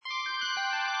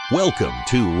Welcome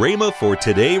to Rhema for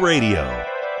Today Radio.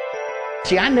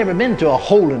 See, I'd never been to a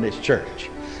holiness church.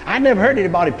 I'd never heard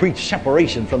anybody preach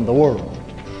separation from the world.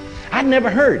 I'd never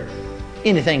heard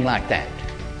anything like that.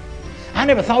 I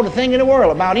never thought a thing in the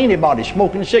world about anybody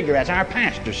smoking cigarettes. Our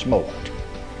pastor smoked.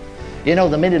 You know,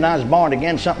 the minute I was born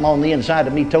again, something on the inside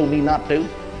of me told me not to.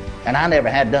 And I never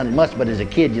had done it much, but as a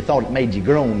kid, you thought it made you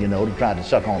groan, you know, to try to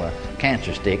suck on a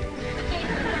cancer stick.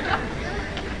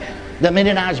 The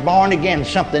minute I was born again,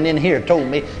 something in here told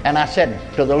me, and I said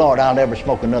to the Lord, I'll never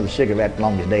smoke another cigarette as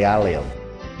long as the day I live.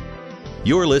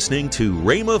 You're listening to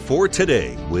Rhema for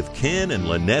Today with Ken and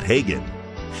Lynette Hagin.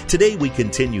 Today we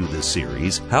continue the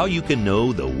series, How You Can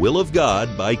Know the Will of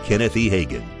God by Kenneth E.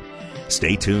 Hagin.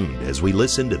 Stay tuned as we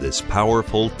listen to this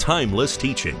powerful, timeless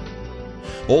teaching.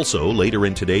 Also, later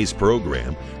in today's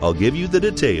program, I'll give you the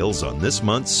details on this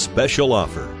month's special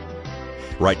offer.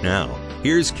 Right now,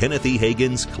 here's Kenneth E.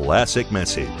 Hagin's classic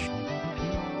message.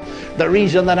 The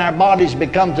reason that our bodies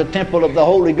becomes a temple of the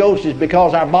Holy Ghost is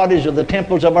because our bodies are the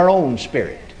temples of our own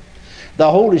spirit. The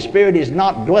Holy Spirit is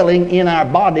not dwelling in our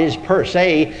bodies per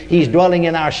se. He's dwelling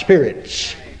in our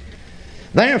spirits.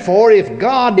 Therefore, if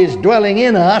God is dwelling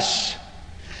in us,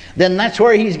 then that's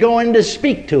where He's going to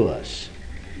speak to us.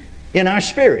 In our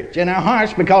spirits, in our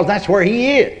hearts, because that's where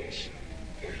He is.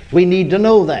 We need to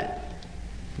know that.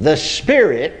 The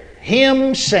Spirit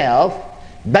Himself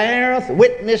beareth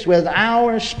witness with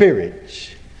our spirits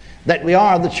that we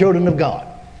are the children of God.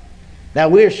 Now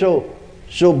we're so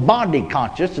body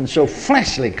conscious and so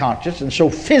fleshly conscious and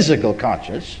so physical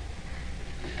conscious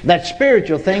that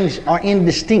spiritual things are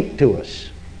indistinct to us.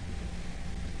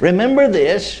 Remember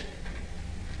this,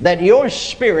 that your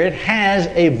spirit has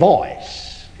a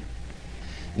voice.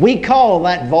 We call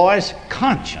that voice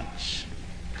conscience.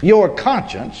 Your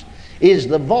conscience is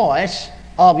the voice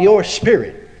of your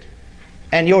spirit,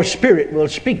 and your spirit will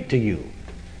speak to you.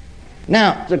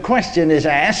 Now, the question is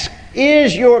asked,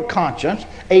 is your conscience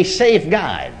a safe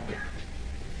guide?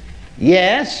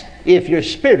 Yes, if your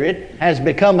spirit has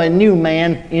become a new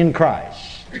man in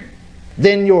Christ,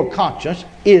 then your conscience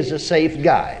is a safe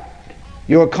guide.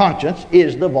 Your conscience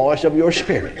is the voice of your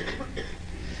spirit.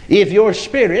 If your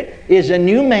spirit is a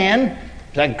new man,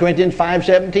 2 Corinthians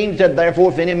 5:17 said,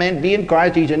 therefore, if any man be in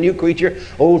Christ, he's a new creature.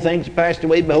 Old things passed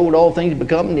away, behold, all things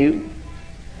become new.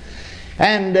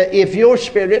 And if your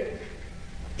spirit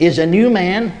is a new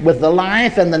man with the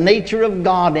life and the nature of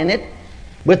God in it,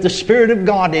 with the Spirit of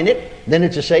God in it, then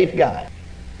it's a safe guide.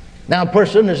 Now, a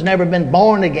person that's never been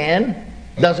born again,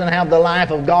 doesn't have the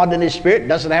life of God in his spirit,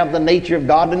 doesn't have the nature of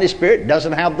God in his spirit,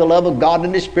 doesn't have the love of God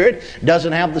in his spirit,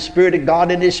 doesn't have the Spirit of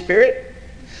God in his spirit,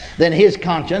 then his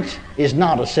conscience is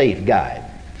not a safe guide,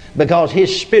 because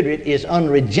his spirit is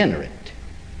unregenerate.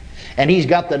 And he's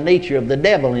got the nature of the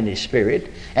devil in his spirit,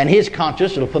 and his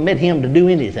conscience will permit him to do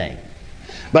anything.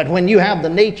 But when you have the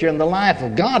nature and the life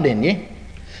of God in you,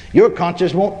 your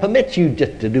conscience won't permit you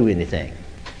just to do anything.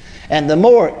 And the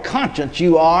more conscious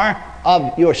you are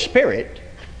of your spirit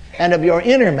and of your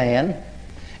inner man,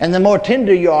 and the more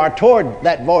tender you are toward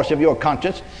that voice of your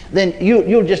conscience, then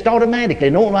you'll just automatically,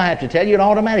 no one will have to tell you, you'll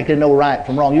automatically know right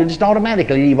from wrong. You'll just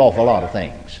automatically leave off a lot of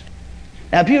things.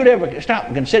 Now, if you would ever stop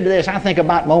and consider this, I think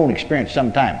about my own experience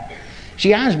sometime.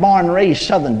 See, I was born and raised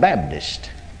Southern Baptist.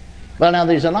 Well, now,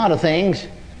 there's a lot of things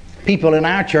people in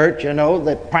our church, you know,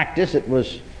 that practice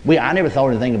I never thought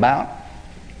anything about.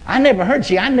 I'd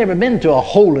never been to a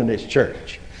holiness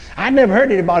church. I'd never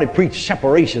heard anybody preach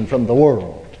separation from the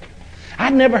world.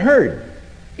 I'd never heard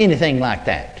anything like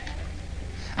that.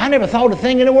 I never thought a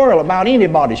thing in the world about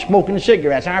anybody smoking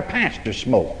cigarettes. Our pastor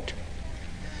smoked.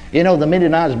 You know, the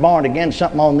minute I was born again,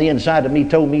 something on the inside of me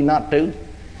told me not to.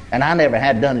 And I never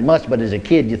had done it much, but as a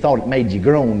kid, you thought it made you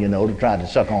groan, you know, to try to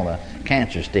suck on a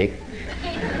cancer stick.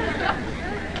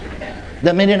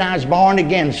 The minute I was born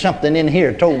again, something in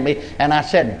here told me, and I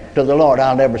said to the Lord,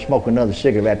 I'll never smoke another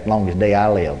cigarette as long as the day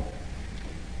I live.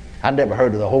 I'd never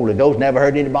heard of the Holy Ghost, never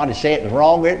heard anybody say it was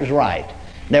wrong or it was right.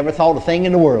 Never thought a thing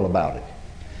in the world about it.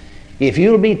 If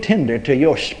you'll be tender to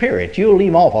your spirit, you'll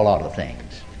leave off a lot of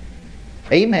things.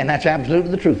 Amen. That's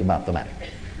absolutely the truth about the matter.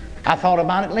 I thought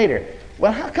about it later.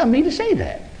 Well, how come me to say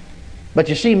that? But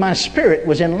you see, my spirit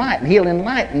was enlightened. He'll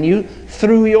enlighten you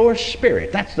through your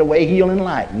spirit. That's the way He'll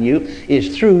enlighten you,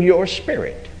 is through your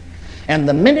spirit. And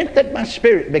the minute that my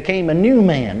spirit became a new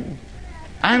man,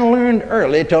 I learned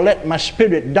early to let my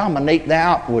spirit dominate the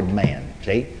outward man.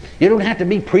 See? You don't have to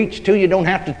be preached to. You don't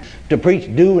have to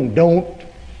preach do and don't.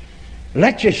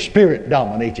 Let your spirit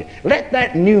dominate you. Let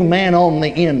that new man on the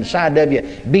inside of you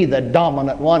be the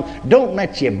dominant one. Don't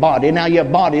let your body. Now your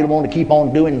body will want to keep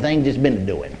on doing things it's been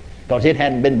doing, because it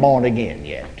hadn't been born again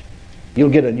yet. You'll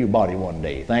get a new body one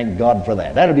day. Thank God for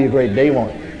that. That'll be a great day,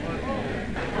 won't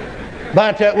it?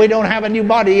 But we don't have a new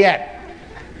body yet.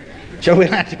 So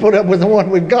we'll have to put up with the one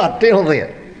we've got till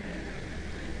then.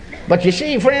 But you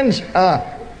see, friends,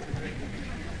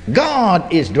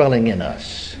 God is dwelling in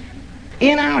us,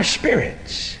 in our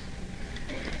spirits.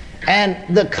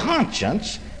 And the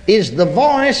conscience is the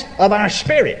voice of our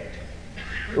spirit.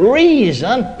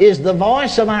 Reason is the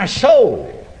voice of our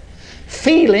soul.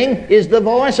 Feeling is the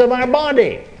voice of our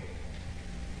body.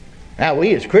 Now,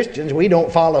 we as Christians, we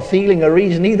don't follow feeling or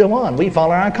reason, either one. We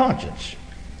follow our conscience.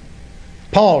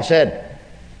 Paul said,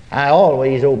 I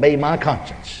always obey my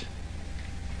conscience.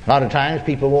 A lot of times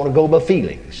people want to go by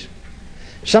feelings.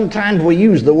 Sometimes we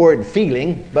use the word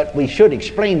feeling, but we should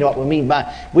explain what we mean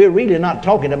by, we're really not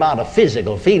talking about a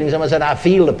physical feeling. Someone said, I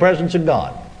feel the presence of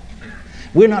God.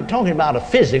 We're not talking about a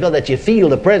physical, that you feel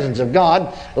the presence of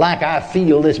God like I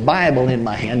feel this Bible in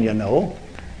my hand, you know.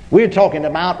 We're talking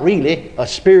about really a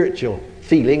spiritual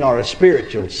feeling or a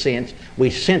spiritual sense.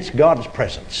 We sense God's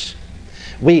presence.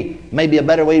 Maybe a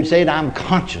better way to say it, I'm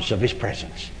conscious of His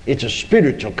presence. It's a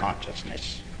spiritual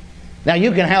consciousness. Now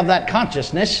you can have that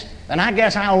consciousness, and I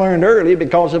guess I learned early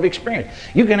because of experience.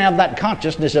 You can have that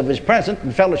consciousness of His presence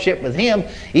and fellowship with Him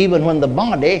even when the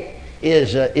body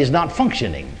is not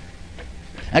functioning.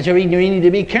 That's why you need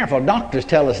to be careful. Doctors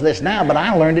tell us this now, but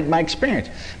I learned it by experience.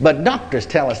 But doctors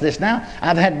tell us this now.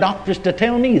 I've had doctors to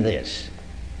tell me this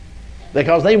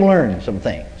because they've learned some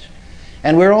things.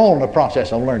 And we're all in the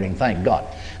process of learning, thank God.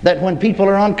 That when people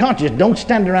are unconscious, don't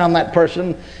stand around that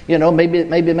person. You know, maybe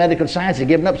medical science has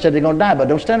given up, said they're going to die, but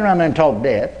don't stand around there and talk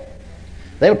death.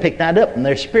 They'll pick that up in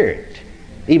their spirit,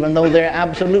 even though they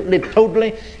absolutely,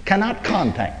 totally cannot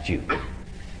contact you.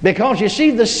 Because you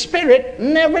see, the spirit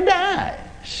never dies.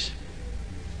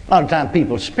 A lot of times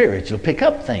people's spirits will pick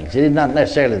up things. It is not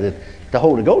necessarily that the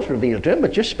Holy Ghost revealed to them,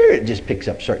 but your spirit just picks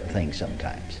up certain things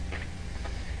sometimes.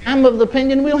 I'm of the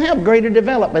opinion we'll have greater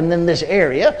development in this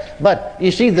area, but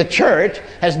you see, the church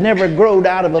has never grown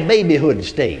out of a babyhood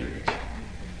stage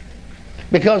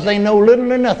because they know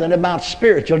little or nothing about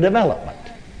spiritual development.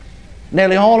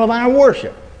 Nearly all of our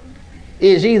worship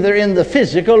is either in the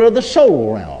physical or the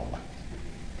soul realm.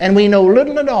 And we know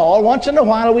little at all. Once in a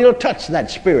while we'll touch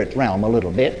that spirit realm a little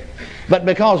bit. But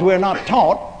because we're not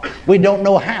taught, we don't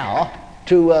know how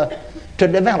to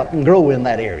develop and grow in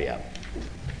that area.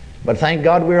 But thank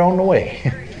God we're on the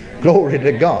way. Glory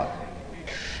to God.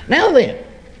 Now then,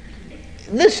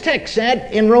 this text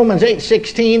said in Romans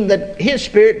 8:16 that His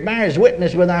Spirit bears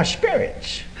witness with our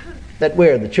spirits that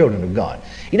we're the children of God.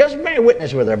 He doesn't bear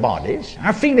witness with our bodies.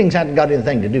 Our feelings haven't got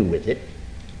anything to do with it.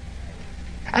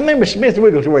 I remember Smith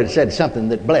Wigglesworth said something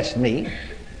that blessed me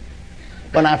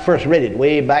when I first read it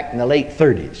way back in the late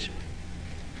 30s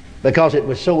because it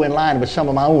was so in line with some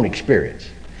of my own experience.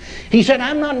 He said,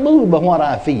 I'm not moved by what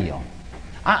I feel.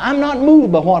 I'm not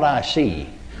moved by what I see.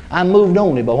 I'm moved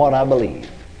only by what I believe.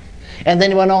 And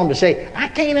then he went on to say, I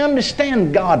can't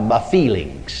understand God by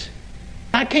feelings.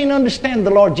 I can't understand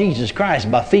the Lord Jesus Christ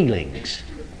by feelings.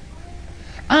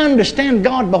 I understand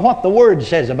God by what the Word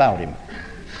says about Him.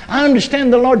 I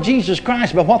understand the Lord Jesus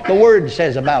Christ by what the Word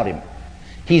says about Him.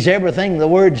 He's everything the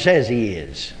Word says He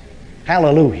is.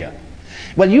 Hallelujah.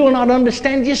 Well, you will not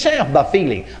understand yourself by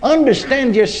feeling.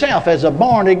 Understand yourself as a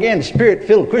born-again,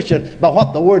 Spirit-filled Christian by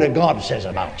what the Word of God says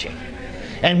about you.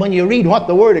 And when you read what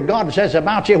the Word of God says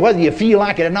about you, whether you feel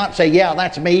like it or not, say, yeah,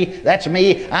 that's me, that's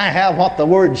me. I have what the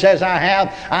Word says I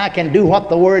have. I can do what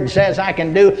the Word says I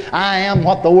can do. I am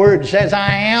what the Word says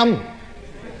I am.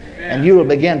 And you will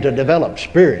begin to develop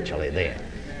spiritually then.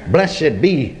 Blessed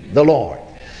be the Lord.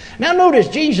 Now notice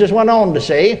Jesus went on to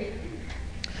say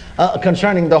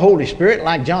concerning the Holy Spirit,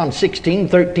 like John 16,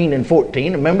 13, and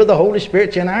 14. Remember, the Holy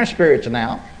Spirit's in our spirits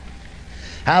now.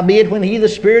 Howbeit when He, the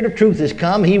Spirit of truth, is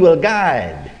come, He will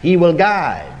guide. He will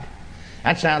guide.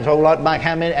 That sounds a whole lot like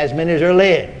as many as are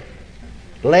led.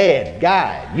 Led,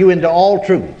 guide you into all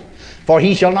truth. For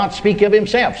He shall not speak of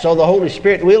Himself. So the Holy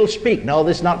Spirit will speak. No,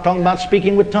 this is not talking about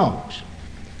speaking with tongues.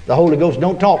 The Holy Ghost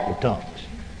don't talk with tongues.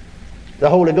 The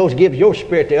Holy Ghost gives your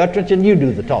spirit the utterance and you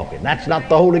do the talking. That's not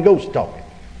the Holy Ghost talking.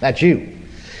 That's you.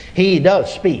 He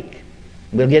does speak.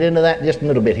 We'll get into that in just a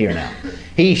little bit here now.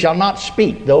 He shall not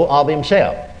speak, though, of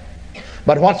Himself.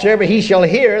 But whatsoever He shall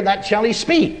hear, that shall He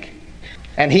speak.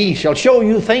 And He shall show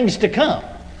you things to come.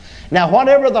 Now,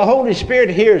 whatever the Holy Spirit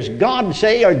hears God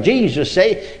say or Jesus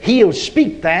say, He'll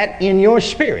speak that in your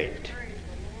spirit.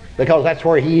 Because that's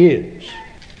where He is.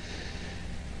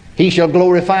 He shall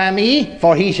glorify Me,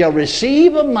 for He shall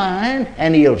receive of mine,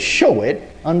 and He'll show it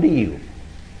unto you.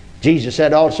 Jesus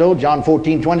said also, John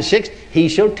 14:26, He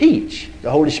shall teach.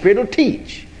 The Holy Spirit will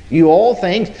teach. you all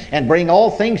things, and bring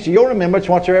all things to your remembrance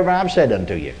whatsoever I've said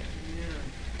unto you.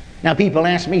 Now, people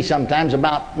ask me sometimes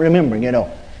about remembering,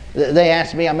 They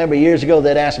asked me, I remember years ago,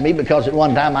 they'd asked me because at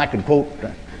one time I could quote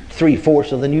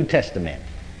 3/4 of the New Testament.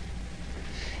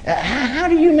 How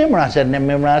do you memorize? I said, I never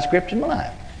memorized Scripture in my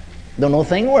life. Don't know a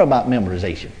thing more about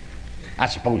memorization. I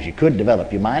suppose you could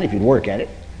develop your mind if you'd work at it.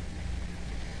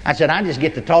 I said, I just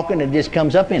get to talking and it just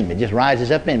comes up in me. It just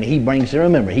rises up in me. He brings to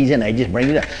remember. He's in there. He just brings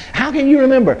it up. How can you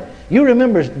remember? You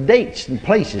remember dates and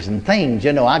places and things,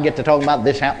 I get to talk about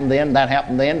this happened then, that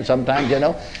happened then, sometimes,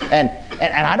 And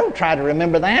I don't try to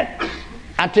remember that.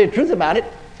 I tell you the truth about it.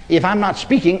 If I'm not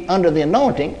speaking under the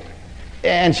anointing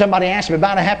and somebody asks me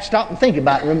about it, I have to stop and think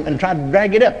about it and try to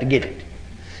drag it up to get it.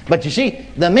 But you see,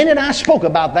 the minute I spoke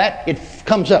about that, it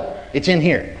comes up. It's in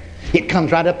here. It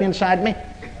comes right up inside me.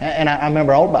 And I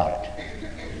remember all about it.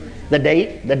 The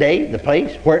date, the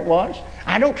place, where it was.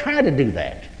 I don't try to do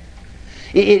that.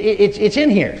 It's in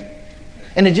here.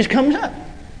 And it just comes up.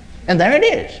 And there it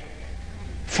is.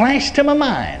 Flashed to my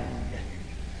mind.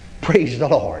 Praise the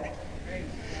Lord.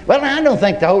 Well, I don't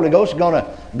think the Holy Ghost is going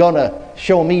to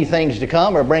show me things to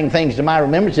come or bring things to my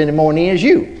remembrance any more than He is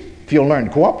you. If you'll learn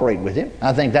to cooperate with Him.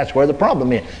 I think that's where the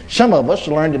problem is. Some of us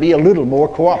learn to be a little more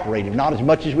cooperative, not as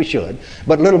much as we should,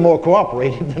 but a little more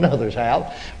cooperative than others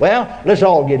have. Well, let's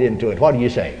all get into it. What do you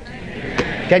say?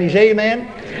 Amen. Can you say amen?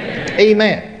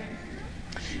 Amen.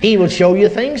 He will show you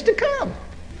things to come.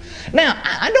 Now,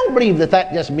 I don't believe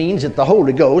that just means that the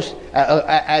Holy Ghost,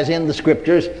 as in the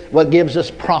Scriptures, gives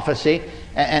us prophecy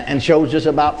and shows us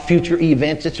about future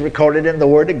events. It's recorded in the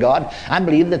Word of God. I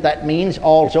believe that means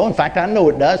also, in fact I know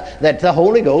it does, that the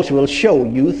Holy Ghost will show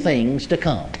you things to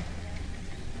come.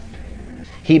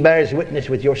 He bears witness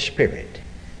with your spirit.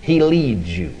 He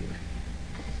leads you.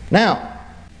 Now,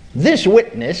 this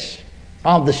witness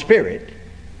of the Spirit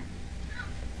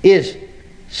is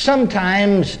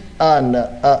sometimes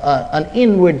an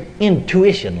inward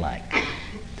intuition like.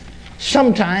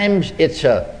 Sometimes it's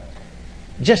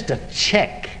just a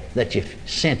check that you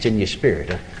sense in your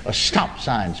spirit, a stop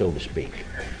sign, so to speak.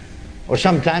 Or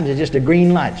sometimes it's just a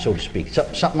green light, so to speak,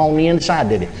 something on the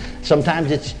inside of it.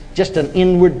 Sometimes it's just an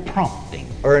inward prompting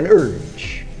or an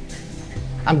urge.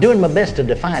 I'm doing my best to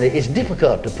define it. It's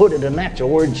difficult to put it in natural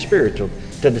word spiritual,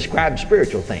 to describe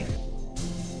spiritual things.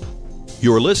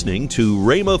 You're listening to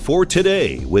Rhema for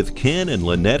Today with Ken and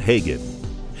Lynette Hagin.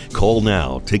 Call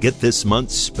now to get this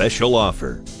month's special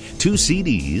offer. 2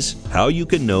 CDs, How You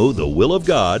Can Know the Will of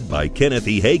God by Kenneth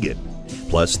E. Hagin,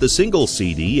 plus the single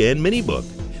CD and mini book,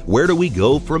 Where Do We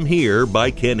Go From Here by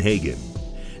Ken Hagin.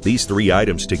 These 3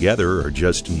 items together are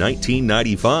just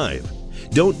 $19.95.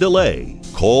 Don't delay.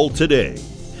 Call today.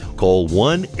 Call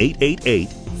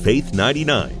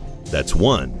 1-888-FAITH-99. That's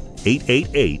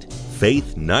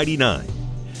 1-888-FAITH-99.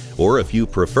 Or if you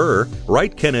prefer,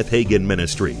 write Kenneth Hagin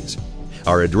Ministries.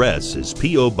 Our address is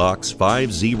P.O. Box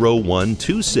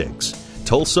 50126,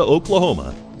 Tulsa,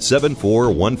 Oklahoma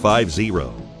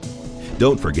 74150.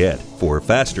 Don't forget, for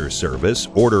faster service,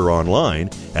 order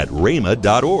online at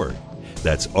rhema.org.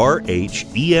 That's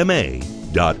RHEMA.org.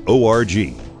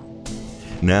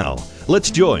 Now, let's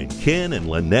join Ken and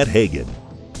Lynette Hagin.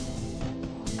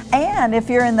 And if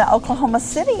you're in the Oklahoma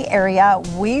City area,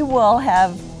 we will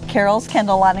have Carol's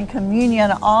Candlelight and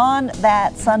Communion on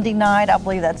that Sunday night. I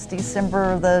believe that's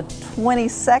December the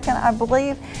 22nd, I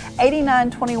believe.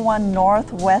 8921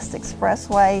 Northwest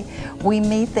Expressway. We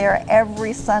meet there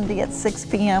every Sunday at 6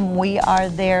 p.m. We are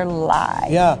there live.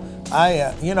 Yeah,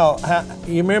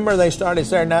 you remember they started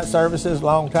Saturday night services a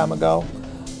long time ago?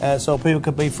 And so people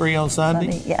could be free on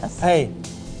Sunday? Yes. Hey,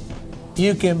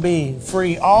 you can be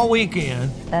free all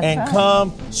weekend. That's and right.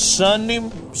 Come Sunday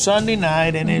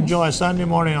night and enjoy Sunday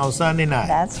morning on Sunday night.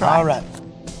 That's right. All right.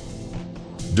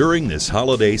 During this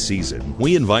holiday season,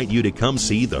 we invite you to come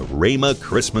see the Rhema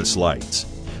Christmas lights.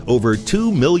 Over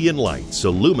 2 million lights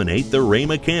illuminate the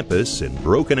Rhema campus in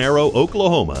Broken Arrow,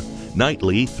 Oklahoma,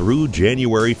 nightly through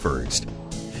January 1st.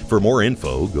 For more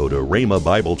info, go to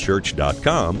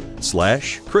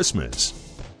rhemabiblechurch.com/Christmas.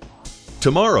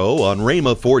 Tomorrow on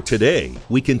Rhema for Today,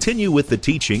 we continue with the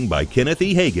teaching by Kenneth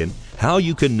E. Hagin, How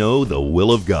You Can Know the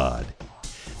Will of God.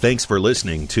 Thanks for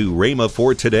listening to Rhema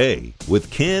for Today with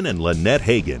Ken and Lynette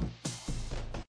Hagin.